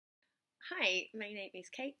Hi, my name is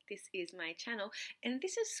Kate, this is my channel, and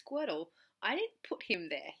this is Squirtle. I didn't put him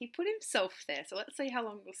there, he put himself there, so let's see how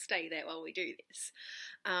long we'll stay there while we do this.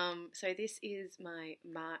 So this is my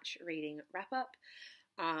March reading wrap-up.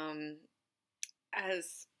 As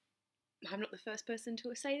I'm not the first person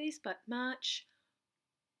to say this, but March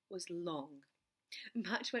was long.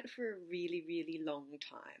 March went for a really, really long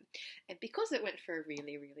time. And because it went for a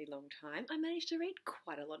really, really long time, I managed to read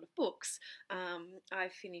quite a lot of books. I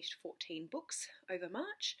finished 14 books over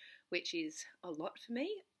March, which is a lot for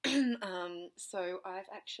me. So I've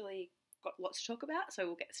actually got lots to talk about, so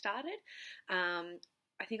we'll get started. I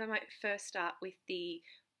think I might first start with the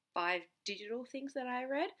 5 digital things that I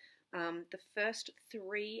read. The first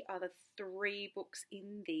 3 are the 3 books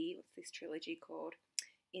in the, what's this trilogy called?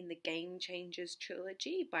 In the Game Changers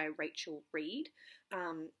trilogy by Rachel Reed,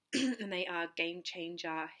 and they are Game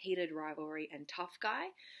Changer, Heated Rivalry, and Tough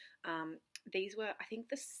Guy. These were, I think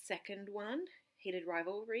the second one, Heated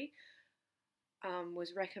Rivalry,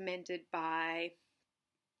 was recommended by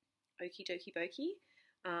Okie Dokie Boki,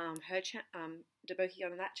 Deboki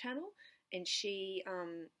on that channel, and she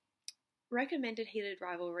recommended Heated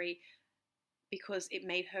Rivalry because it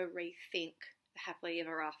made her rethink the happily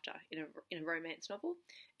ever after in a romance novel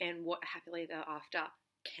and what a happily ever after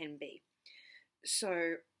can be.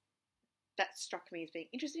 So that struck me as being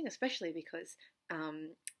interesting, especially because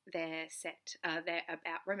they're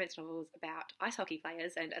about romance novels about ice hockey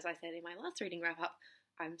players, and as I said in my last reading wrap up,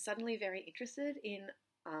 I'm suddenly very interested in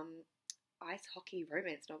ice hockey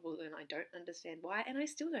romance novels, and I don't understand why, and I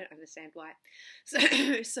still don't understand why. So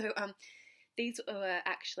these were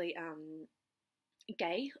actually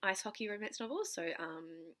gay ice hockey romance novels. So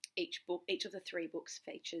each of the 3 books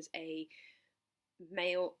features a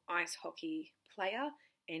male ice hockey player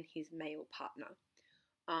and his male partner.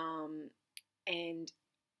 And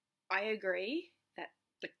I agree that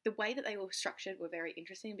the way that they were structured were very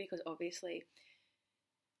interesting because obviously,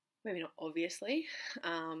 maybe not obviously,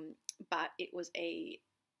 but it was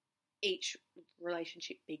each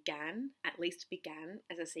relationship began as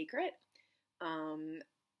a secret.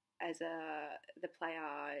 The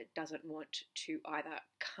player doesn't want to either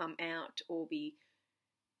come out or be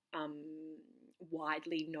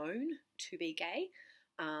widely known to be gay.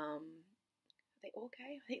 Are they all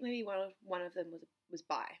gay? I think maybe one of them was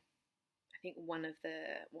bi. I think one of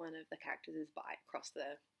the characters is bi across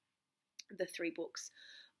the 3 books,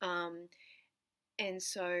 and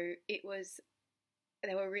so it was.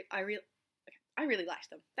 I really liked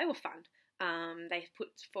them. They were fun. They put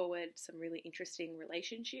forward some really interesting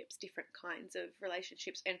relationships, different kinds of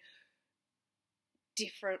relationships, and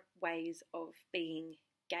different ways of being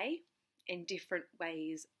gay and different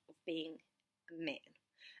ways of being a man.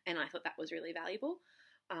 And I thought that was really valuable.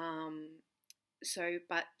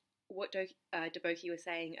 But what Deboki was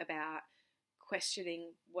saying about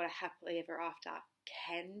questioning what a happily ever after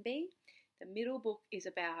can be, the middle book is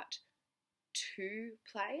about 2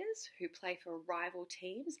 players who play for rival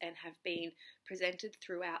teams and have been presented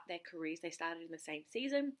throughout their careers. They started in the same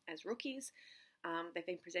season as rookies. They've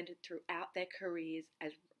been presented throughout their careers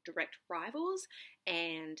as direct rivals,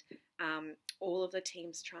 and all of the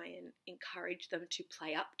teams try and encourage them to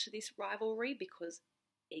play up to this rivalry because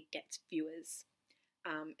it gets viewers,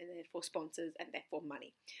 and therefore sponsors, and therefore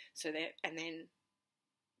money. And then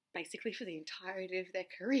basically for the entirety of their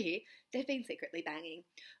career, they've been secretly banging.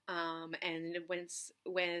 And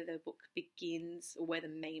where the book begins, or where the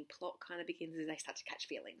main plot kind of begins, is they start to catch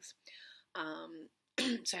feelings.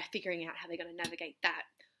 So figuring out how they're going to navigate that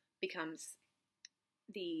becomes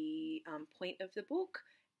the point of the book,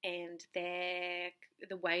 and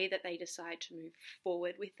the way that they decide to move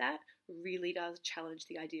forward with that really does challenge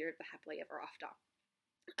the idea of the happily ever after.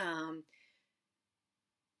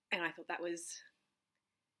 And I thought that was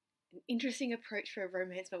an interesting approach for a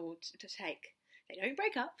romance novel to take. They don't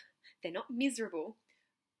break up, they're not miserable,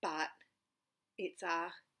 but it's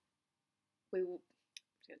we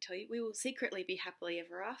will secretly be happily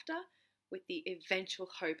ever after, with the eventual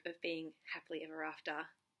hope of being happily ever after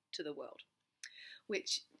to the world,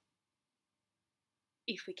 which,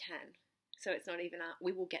 if we can. So it's not even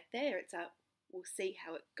we will get there, it's we'll see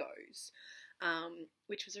how it goes,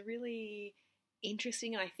 which was a really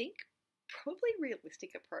interesting, and I think probably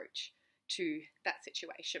realistic approach to that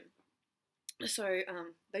situation. So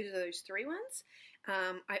those are those 3 ones.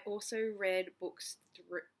 I also read books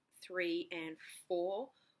 3 and 4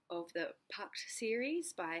 of the Pucked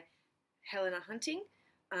series by Helena Hunting.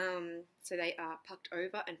 So they are Pucked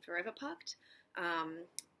Over and Forever Pucked.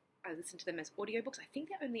 I listened to them as audiobooks. I think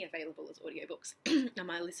they're only available as audiobooks.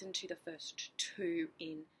 I listened to the first 2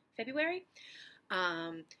 in February.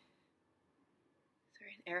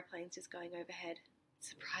 aeroplanes just going overhead. It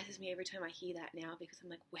surprises me every time I hear that now, because I'm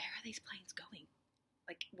like, where are these planes going?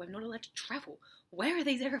 Like, we're not allowed to travel. Where are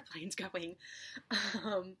these aeroplanes going?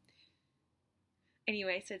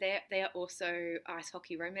 Anyway, so they are also ice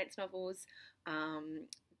hockey romance novels.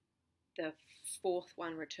 The fourth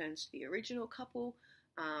one returns to the original couple.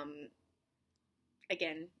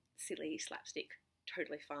 Again, silly, slapstick,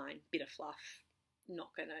 totally fine, bit of fluff,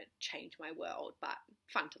 not going to change my world, but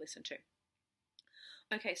fun to listen to.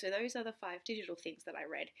 Okay, so those are the 5 digital things that I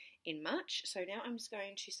read in March. So now I'm just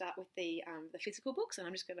going to start with the physical books, and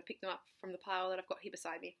I'm just going to pick them up from the pile that I've got here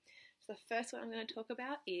beside me. So the first one I'm going to talk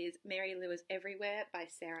about is Mary Lou is Everywhere by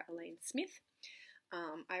Sarah Elaine Smith.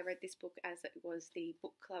 I read this book as it was the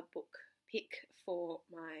book club book pick for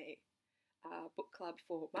my book club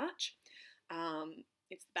for March.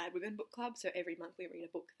 It's the Bad Women Book Club, so every month we read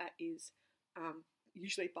a book that is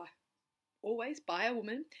always by a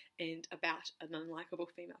woman and about an unlikable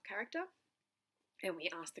female character. And we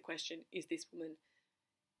ask the question, is this woman,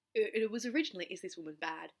 it was originally, is this woman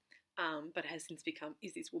bad? But has since become,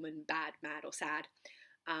 is this woman bad, mad or sad?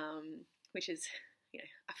 Which is,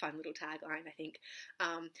 a fun little tagline, I think.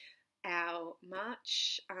 Our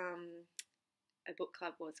March a book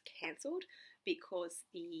club was cancelled because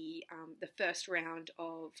the first round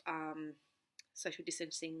of social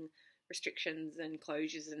distancing restrictions and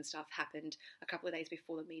closures and stuff happened a couple of days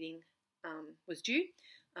before the meeting was due.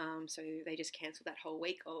 So they just cancelled that whole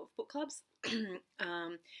week of book clubs.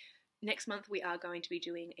 Next month we are going to be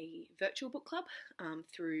doing a virtual book club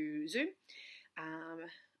through Zoom. I'm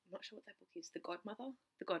not sure what that book is, The Godmother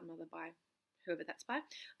by whoever that's by.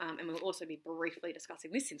 And we'll also be briefly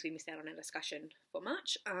discussing this since we missed out on our discussion for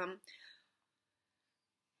March.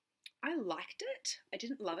 I liked it. I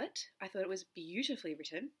didn't love it. I thought it was beautifully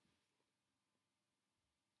written.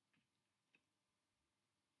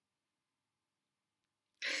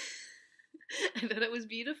 I thought it was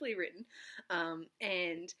beautifully written.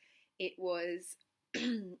 And it was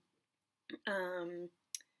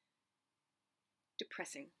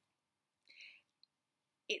depressing.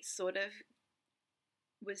 It sort of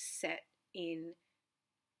was set in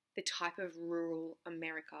the type of rural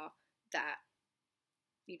America that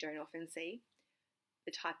you don't often see.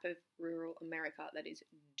 The type of rural America that is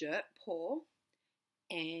dirt poor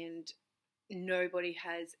and nobody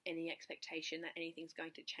has any expectation that anything's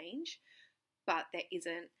going to change, but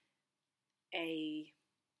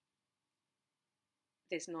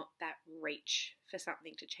there's not that reach for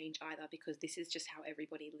something to change either, because this is just how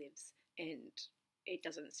everybody lives, and it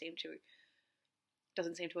doesn't seem to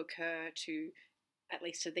occur to, at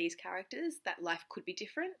least to these characters, that life could be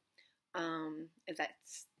different.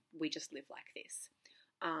 We just live like this.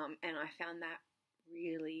 And I found that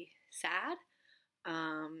really sad,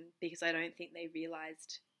 because I don't think they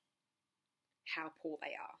realised how poor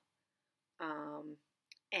they are.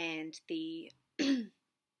 And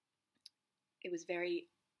it was very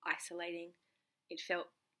isolating. It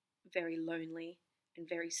felt very lonely and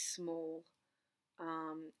very small.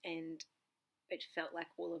 And it felt like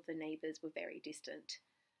all of the neighbours were very distant.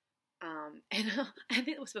 And I think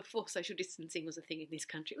it was before social distancing was a thing in this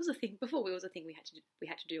country. It was a thing before. It was a thing we had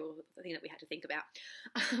to do, or the thing that we had to think about.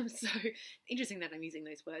 So interesting that I'm using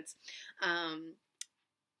those words.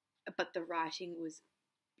 But the writing was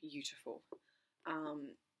beautiful.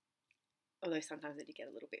 Although sometimes it did get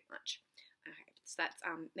a little bit much. Okay, so that's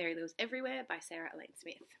Mary Lou is Everywhere by Sarah Elaine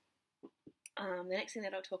Smith. The next thing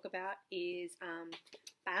that I'll talk about is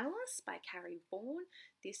Bannerless by Carrie Vaughan.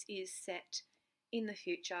 This is set in the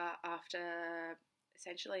future after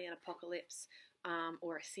essentially an apocalypse,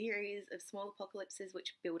 or a series of small apocalypses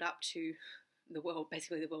which build up to the world,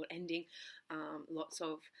 basically the world ending. Lots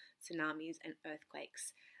of tsunamis and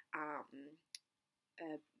earthquakes,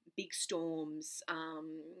 big storms,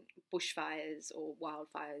 bushfires or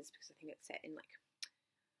wildfires, because I think it's set in like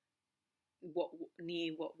what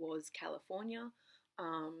was California.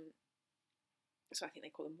 So I think they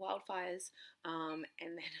call them wildfires, and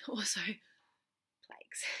then also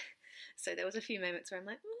plagues. So there was a few moments where I'm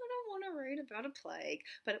like, I don't want to read about a plague,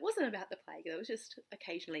 but it wasn't about the plague. There was just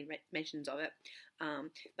occasionally mentions of it.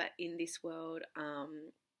 But in this world,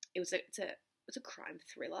 it's a crime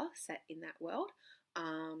thriller set in that world,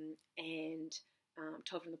 and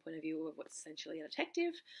told from the point of view of what's essentially a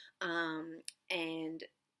detective, and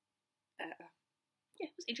yeah,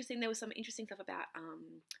 it was interesting. There was some interesting stuff about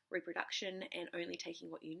reproduction and only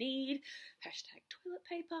taking what you need, #toilet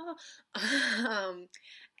paper,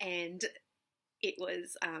 and it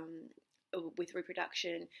was with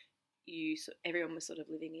reproduction, everyone was sort of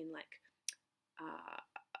living in like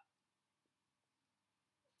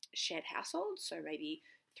shared households, so maybe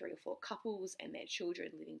 3 or 4 couples and their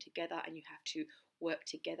children living together, and you have to work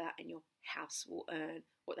together, and your house will earn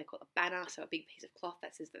what they call a banner, so a big piece of cloth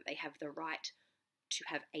that says that they have the right to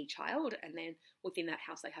have a child, and then within that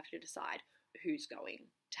house they have to decide who's going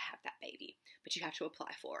to have that baby. But you have to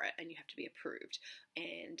apply for it and you have to be approved.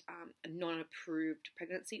 And a non-approved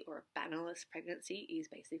pregnancy or a bannerless pregnancy is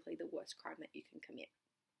basically the worst crime that you can commit.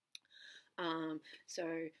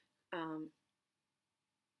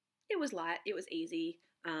 It was light, it was easy,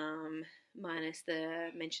 minus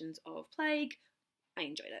the mentions of plague. I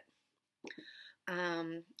enjoyed it.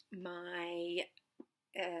 My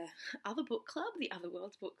other book club, the Other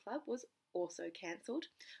Worlds book club, was also cancelled,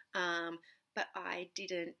 but I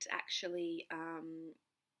didn't actually.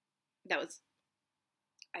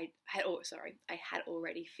 I had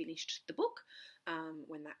already finished the book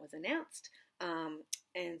when that was announced,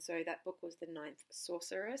 and so that book was The Ninth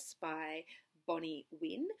Sorceress by Bonnie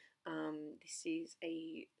Wynne. This is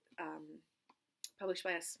published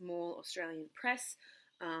by a small Australian press,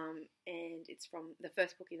 and it's from the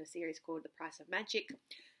first book in a series called The Price of Magic.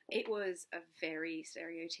 It was a very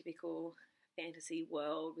stereotypical fantasy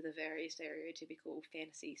world with a very stereotypical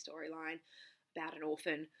fantasy storyline about an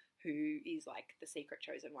orphan who is like the secret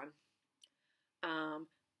chosen one.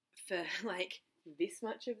 For like this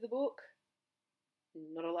much of the book,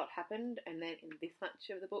 not a lot happened, and then in this much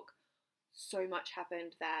of the book, so much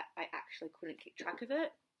happened that I actually couldn't keep track of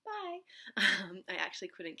it. I actually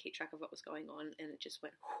couldn't keep track of what was going on, and it just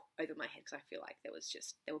went over my head because I feel like there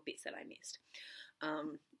were bits that I missed.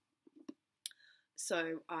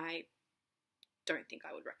 So I don't think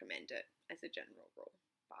I would recommend it as a general rule,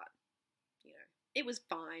 but you know, it was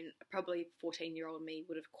fine. Probably 14-year-old me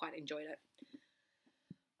would have quite enjoyed it.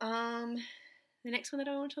 The next one that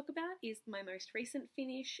I want to talk about is my most recent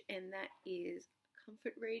finish, and that is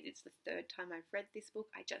comfort read. It's the 3rd time I've read this book.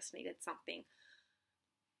 I just needed something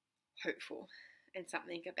hopeful and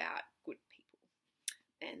something about good people.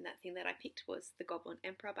 And that thing that I picked was The Goblin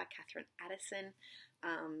Emperor by Catherine Addison.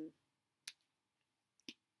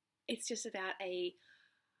 It's just about a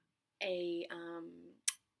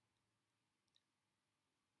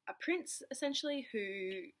prince, essentially,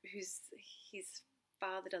 whose his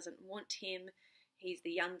father doesn't want him. He's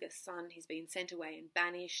the youngest son. He's been sent away and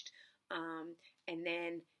banished. And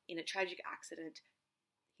then in a tragic accident,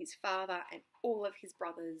 his father and all of his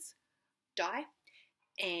brothers die,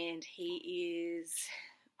 and he is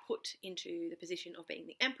put into the position of being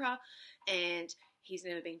the emperor, and he's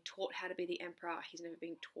never been taught how to be the emperor. He's never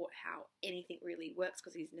been taught how anything really works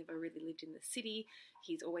because he's never really lived in the city.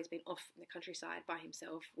 He's always been off in the countryside by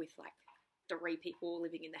himself with like 3 people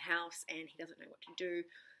living in the house, and he doesn't know what to do.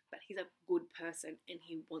 But he's a good person, and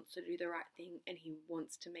he wants to do the right thing, and he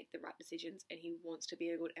wants to make the right decisions, and he wants to be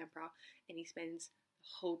a good emperor, and he spends the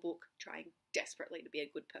whole book trying desperately to be a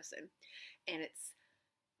good person. And it's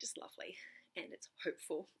just lovely, and it's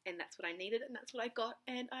hopeful, and that's what I needed, and that's what I got,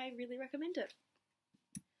 and I really recommend it.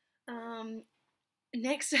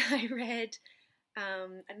 Next I read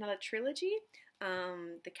another trilogy,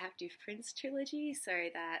 the Captive Prince trilogy. So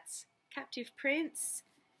that's Captive Prince,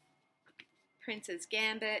 Prince's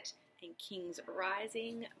Gambit, and King's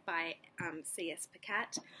Rising by C.S.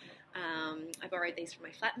 Pacat. I borrowed these from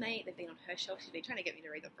my flatmate. They've been on her shelf. She's been trying to get me to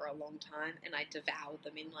read them for a long time, and I devoured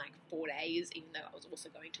them in like 4 days, even though I was also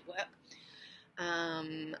going to work.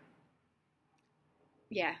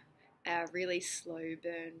 A really slow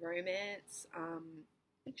burn romance.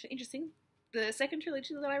 Actually interesting. The second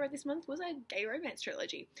trilogy that I read this month was a gay romance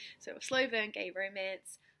trilogy. So a slow burn gay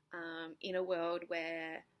romance in a world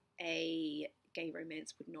where a gay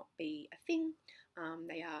romance would not be a thing.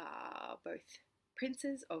 They are both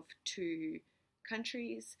princes of 2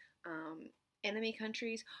 countries, enemy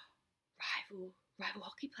countries, rival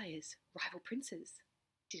hockey players, rival princes.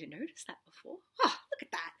 Didn't notice that before. Oh, look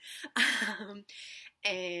at that.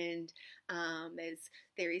 And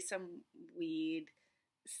there is some weird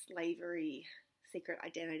slavery, secret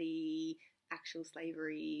identity, actual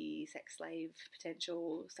slavery, sex slave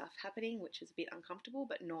potential stuff happening, which is a bit uncomfortable,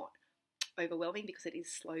 but not overwhelming because it is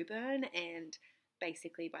slow burn, and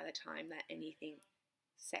basically by the time that anything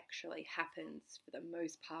sexually happens, for the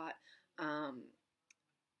most part,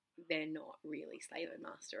 they're not really slave and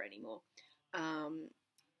master anymore.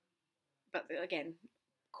 But again,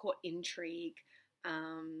 court intrigue,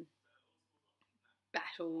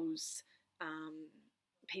 battles,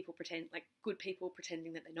 people pretend, like good people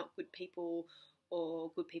pretending that they're not good people,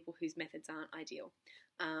 or good people whose methods aren't ideal.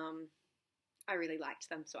 I really liked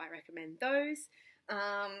them, so I recommend those.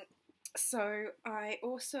 So I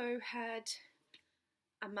also had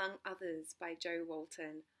Among Others by Jo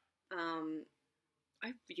Walton.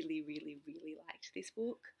 I really, really, really liked this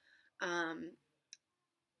book.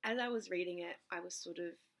 As I was reading it, I was sort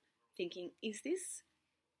of thinking, is this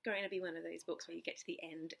going to be one of those books where you get to the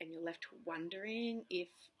end and you're left wondering if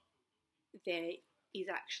there is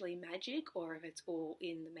actually magic or if it's all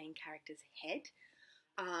in the main character's head?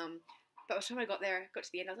 But by the time I got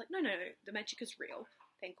to the end, I was like, no, the magic is real.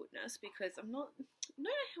 Thank goodness, because I don't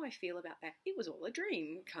know how I feel about that. It was all a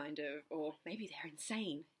dream, kind of, or maybe they're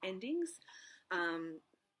insane endings.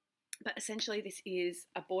 But essentially, this is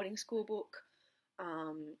a boarding school book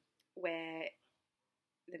where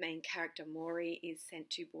the main character, Maury, is sent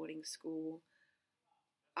to boarding school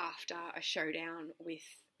after a showdown with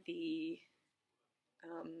the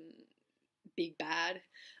big bad,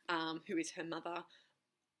 who is her mother.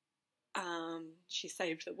 She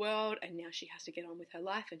saved the world and now she has to get on with her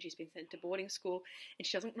life, and she's been sent to boarding school and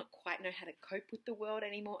she doesn't quite know how to cope with the world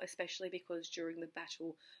anymore, especially because during the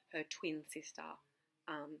battle her twin sister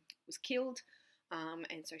was killed,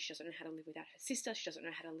 and so she doesn't know how to live without her sister. She doesn't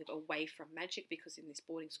know how to live away from magic, because in this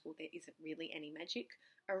boarding school there isn't really any magic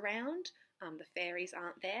around. The fairies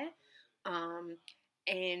aren't there,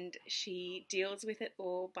 and she deals with it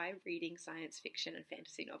all by reading science fiction and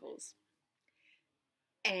fantasy novels.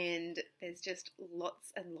 And there's just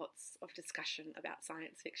lots and lots of discussion about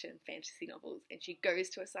science fiction fantasy novels, and she goes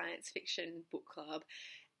to a science fiction book club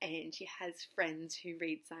and she has friends who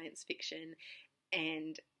read science fiction,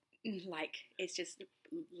 and like it's just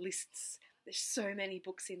lists. There's so many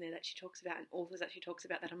books in there that she talks about and authors that she talks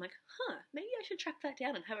about that I'm like, maybe I should track that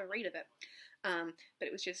down and have a read of it. But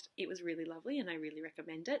it was really lovely, and I really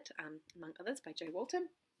recommend it, among others, by Jo Walton.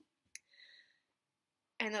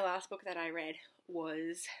 And the last book that I read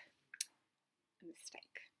was a mistake.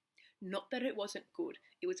 Not that it wasn't good.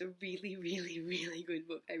 It was a really, really, really good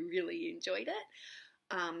book. I really enjoyed it.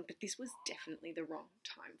 But this was definitely the wrong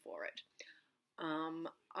time for it.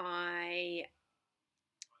 I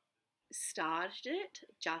started it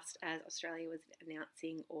just as Australia was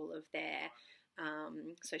announcing all of their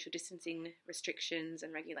social distancing restrictions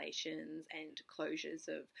and regulations and closures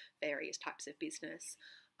of various types of business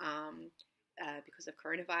because of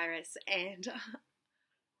coronavirus, and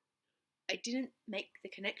I didn't make the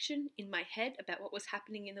connection in my head about what was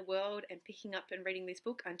happening in the world and picking up and reading this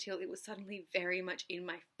book until it was suddenly very much in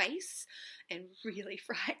my face and really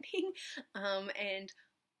frightening.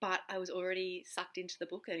 But I was already sucked into the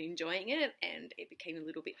book and enjoying it, and it became a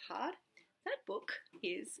little bit hard. That book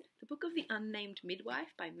is The Book of the Unnamed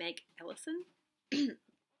Midwife by Meg Ellison.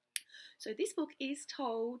 So this book is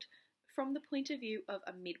told from the point of view of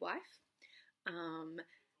a midwife, and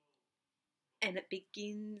it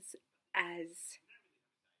begins as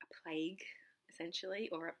a plague, essentially,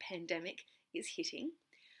 or a pandemic is hitting,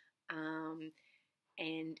 and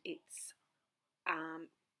it's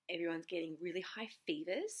everyone's getting really high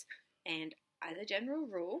fevers, and as a general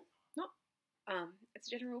rule,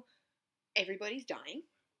 everybody's dying.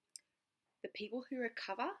 The people who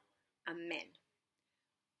recover are men.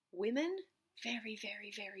 Women very,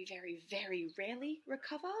 very, very, very, very rarely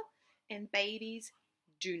recover, and babies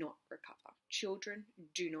do not recover. Children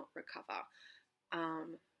do not recover.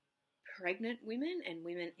 Pregnant women and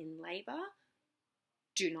women in labour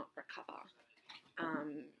do not recover.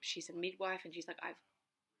 She's a midwife, and she's like,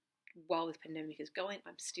 while this pandemic is going,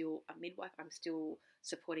 I'm still a midwife. I'm still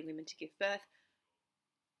supporting women to give birth.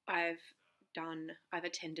 I've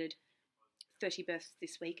attended 30 births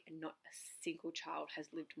this week, and not a single child has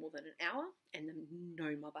lived more than an hour, and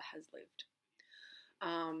no mother has lived.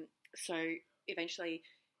 So eventually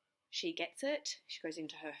she gets it. She goes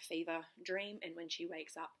into her fever dream, and when she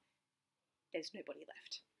wakes up, there's nobody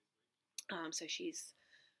left. So she's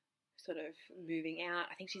sort of moving out.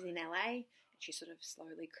 I think she's in LA, and she's sort of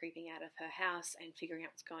slowly creeping out of her house and figuring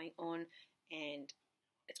out what's going on, and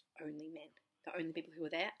it's only men. The only people who are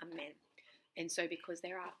there are men. And so because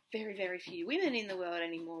there are very, very few women in the world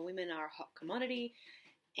anymore, women are a hot commodity,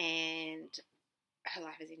 and her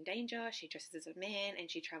life is in danger. She dresses as a man,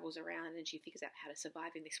 and she travels around, and she figures out how to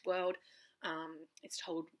survive in this world. It's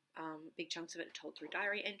told, big chunks of it are told through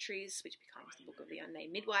diary entries, which becomes the Book of the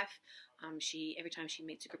Unnamed Midwife. Every time she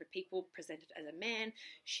meets a group of people presented as a man,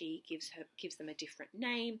 she gives them a different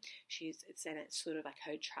name. It's sort of like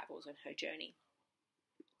her travels and her journey.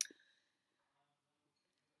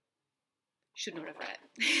 Should not have read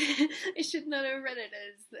it. I should not have read it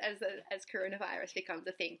as coronavirus becomes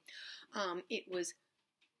a thing. It was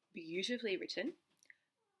beautifully written,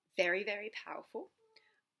 very, very powerful,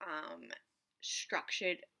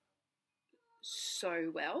 structured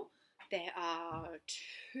so well. There are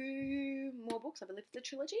 2 more books. I believe it's a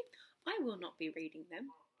trilogy. I will not be reading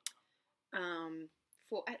them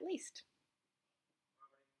for at least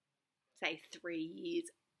say 3 years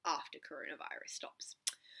after coronavirus stops.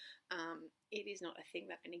 It is not a thing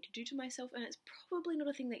that I need to do to myself, and it's probably not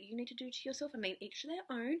a thing that you need to do to yourself. I mean, each to their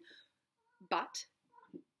own, but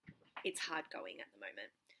it's hard going at the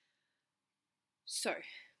moment. So,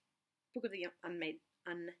 Book of the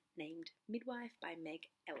Unnamed Midwife by Meg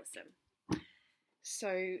Ellison.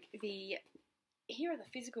 So, here are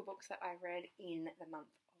the physical books that I read in the month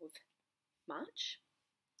of March.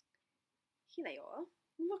 Here they are.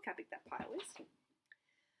 Look how big that pile is.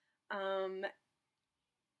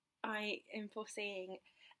 I am foreseeing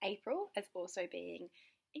April as also being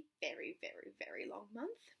a very, very, very long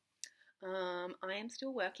month. I am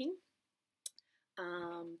still working.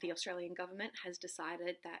 The Australian government has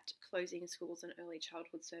decided that closing schools and early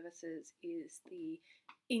childhood services is the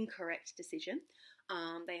incorrect decision.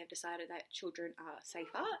 They have decided that children are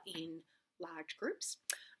safer in large groups.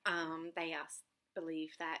 They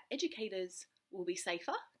believe that educators will be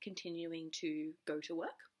safer continuing to go to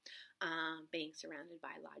work, being surrounded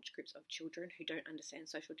by large groups of children who don't understand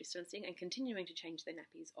social distancing and continuing to change the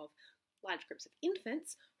nappies of large groups of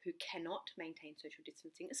infants who cannot maintain social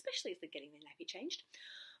distancing, especially as they're getting their nappy changed.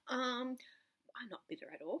 I'm not bitter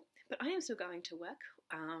at all, but I am still going to work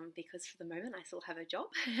because for the moment I still have a job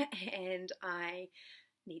and I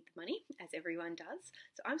need the money, as everyone does.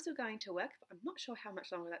 So I'm still going to work, but I'm not sure how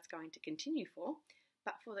much longer that's going to continue for.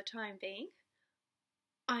 But for the time being,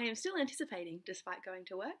 I am still anticipating, despite going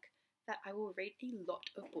to work, that I will read a lot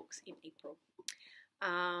of books in April.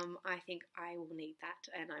 I think I will need that,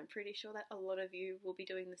 and I'm pretty sure that a lot of you will be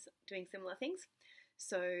doing similar things.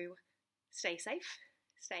 So stay safe,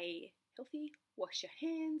 stay healthy, wash your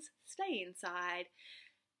hands, stay inside.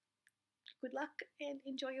 Good luck and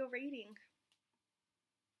enjoy your reading.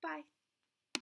 Bye.